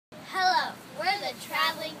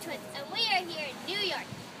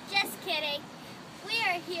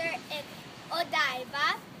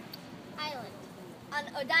Odaiba Island. On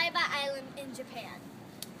Odaiba Island in Japan.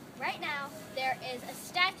 Right now, there is a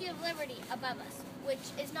Statue of Liberty above us,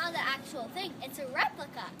 which is not the actual thing. It's a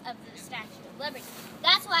replica of the Statue of Liberty.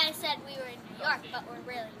 That's why I said we were in New York, but we're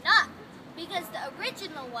really not. Because the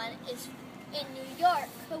original one is in New York,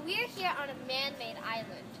 but we're here on a man-made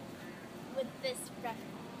island with this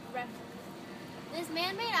replica. This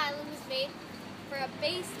man-made island was made for a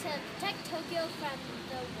base to protect Tokyo from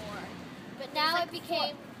the war. But now it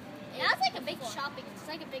became... Now it's like a big shopping. It's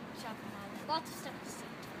like a big shopping mall. There's lots of stuff to see.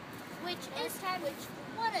 Which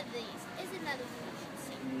one of these is another one you should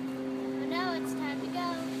see. But now it's time to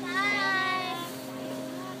go. Bye!